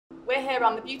We're here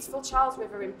on the beautiful Charles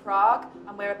River in Prague,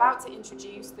 and we're about to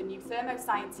introduce the new Thermo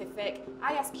Scientific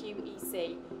ISQ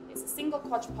EC. It's a single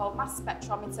quadrupole mass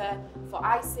spectrometer for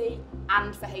IC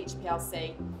and for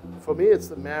HPLC. For me, it's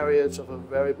the marriage of a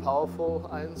very powerful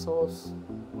ion source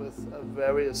with a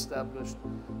very established,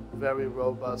 very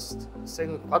robust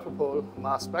single quadrupole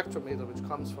mass spectrometer, which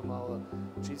comes from our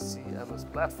EC MS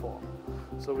platform.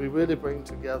 So we really bring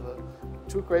together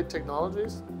two great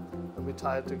technologies, and we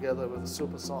tie it together with a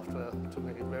super software to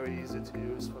make it very easy to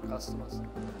use for customers.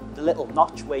 The little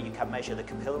notch where you can measure the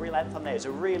capillary length on there is a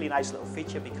really nice little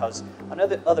feature, because on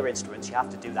other instruments you have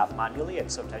to do that manually and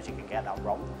sometimes you can get that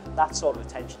wrong. That sort of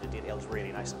attention to detail is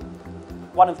really nice.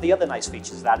 One of the other nice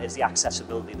features of that is the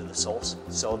accessibility to the source.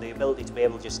 So the ability to be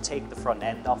able to just take the front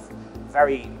end off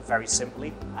very, very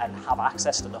simply and have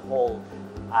access to the whole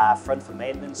front for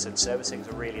maintenance and servicing is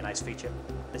a really nice feature.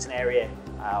 There's an area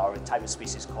or a type of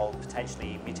species called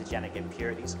potentially mutagenic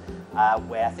impurities,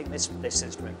 where I think this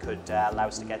instrument could allow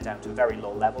us to get down to very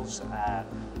low levels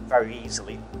very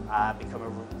easily, become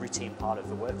a routine part of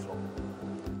the workflow.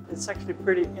 It's actually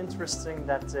pretty interesting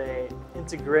that they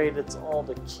integrated all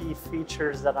the key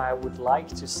features that I would like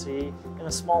to see in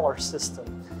a smaller system.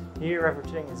 Here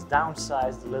everything is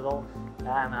downsized a little,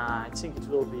 and I think it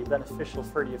will be beneficial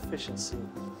for the efficiency.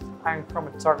 Ion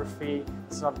chromatography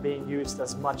is not being used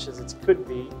as much as it could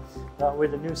be.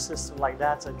 With a new system like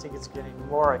that, I think it's getting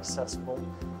more accessible.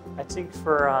 I think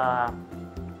for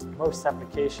most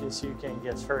applications you can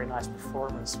get very nice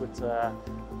performance with a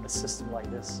system like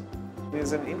this.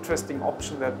 There's an interesting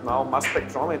option that now mass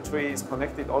spectrometry is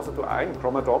connected also to ion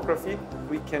chromatography.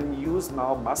 We can use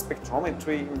now mass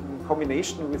spectrometry in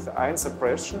combination with ion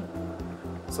suppression,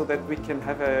 so that we can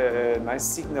have a nice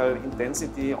signal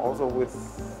intensity also with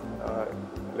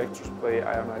electrical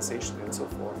ionization and so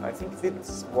forth. I think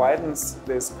this widens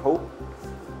the scope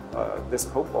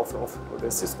of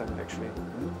the system actually.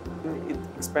 It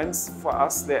expands for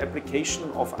us the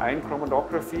application of ion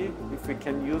chromatography. If we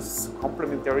can use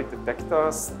complementary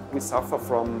detectors, we suffer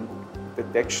from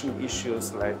detection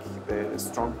issues like the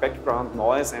strong background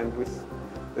noise, and with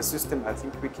the system I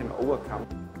think we can overcome.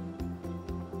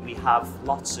 We have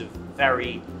lots of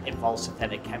very involved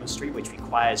synthetic chemistry, which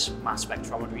requires mass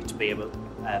spectrometry to be able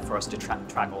for us to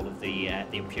track all of the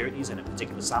impurities in a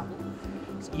particular sample.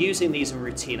 Using these in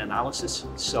routine analysis,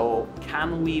 so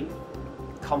can we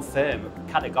confirm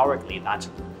categorically that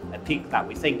a peak that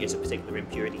we think is a particular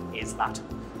impurity is that,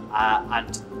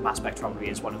 and mass spectrometry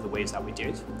is one of the ways that we do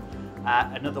it.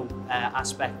 Another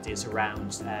aspect is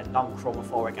around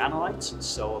non-chromophoric analytes.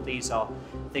 So these are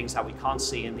things that we can't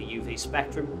see in the UV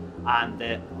spectrum, and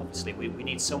obviously we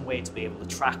need some way to be able to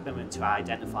track them and to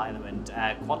identify them and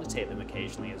quantitate them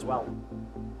occasionally as well.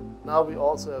 Now we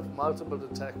also have multiple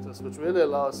detectors, which really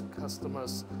allows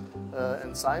customers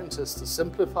and scientists to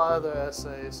simplify their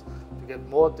assays, to get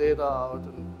more data out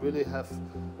and really have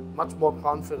much more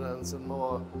confidence and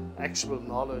more actual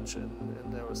knowledge in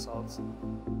their results.